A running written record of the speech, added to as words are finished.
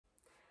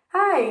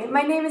Hi,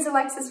 my name is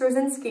Alexis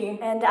Rosinsky.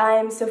 And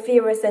I'm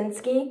Sofia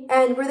Rosinsky.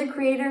 And we're the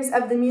creators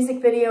of the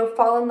music video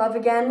Fall in Love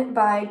Again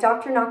by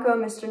Dr. Nako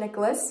and Mr.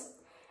 Nicholas.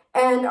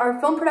 And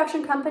our film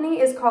production company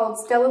is called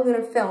Stella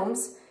Luna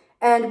Films,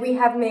 and we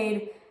have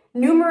made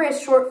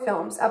numerous short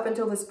films up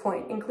until this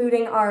point,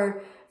 including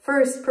our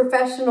first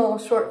professional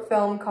short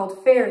film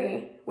called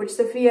Fairy, which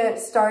Sofia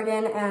starred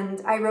in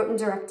and I wrote and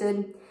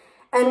directed.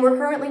 And we're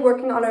currently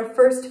working on our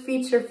first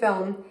feature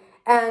film,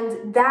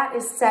 and that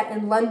is set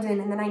in London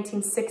in the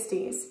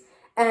 1960s.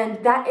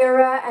 And that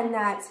era and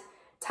that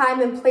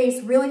time and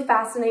place really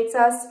fascinates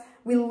us.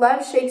 We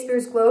love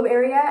Shakespeare's Globe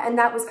area, and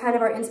that was kind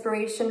of our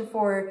inspiration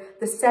for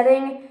the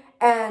setting,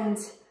 and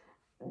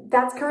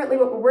that's currently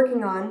what we're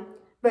working on.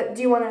 But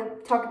do you want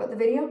to talk about the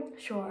video?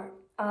 Sure.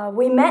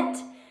 We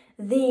met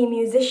the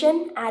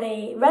musician at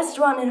a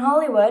restaurant in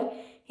Hollywood.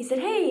 He said,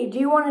 "Hey, do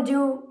you want to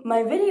do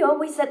my video?"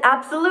 We said,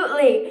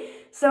 "Absolutely."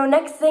 So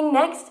next,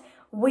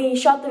 we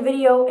shot the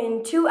video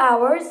in 2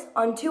 hours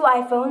on 2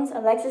 iPhones,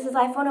 Alexis's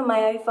iPhone and my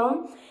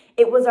iPhone.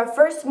 It was our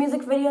first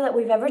music video that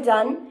we've ever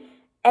done,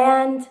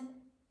 and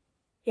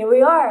here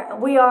we are.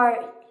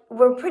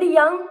 We're pretty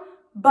young,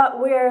 but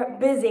we're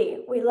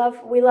busy. We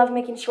love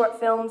making short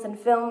films,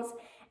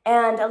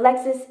 and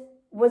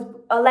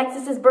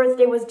Alexis's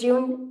birthday was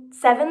June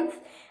 7th,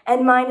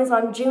 and mine is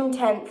on June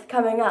 10th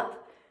coming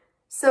up.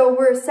 So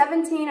we're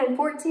 17 and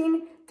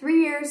 14,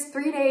 3 years,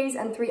 3 days,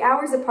 and 3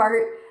 hours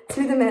apart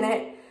to the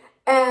minute.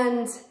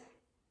 And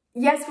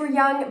yes, we're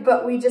young,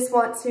 but we just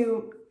want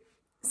to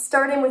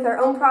start in with our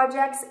own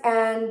projects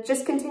and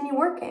just continue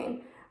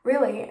working,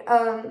 really.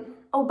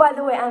 Oh, by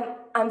the way,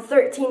 I'm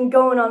 13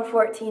 going on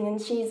 14,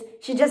 and she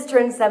just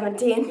turned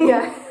 17.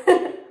 Yeah.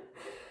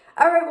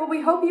 All right, well,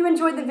 we hope you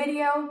enjoyed the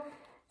video,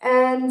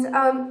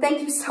 and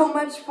thank you so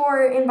much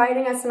for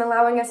inviting us and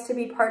allowing us to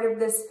be part of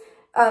this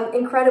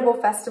incredible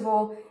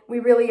festival. We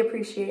really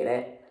appreciate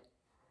it.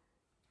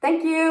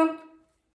 Thank you.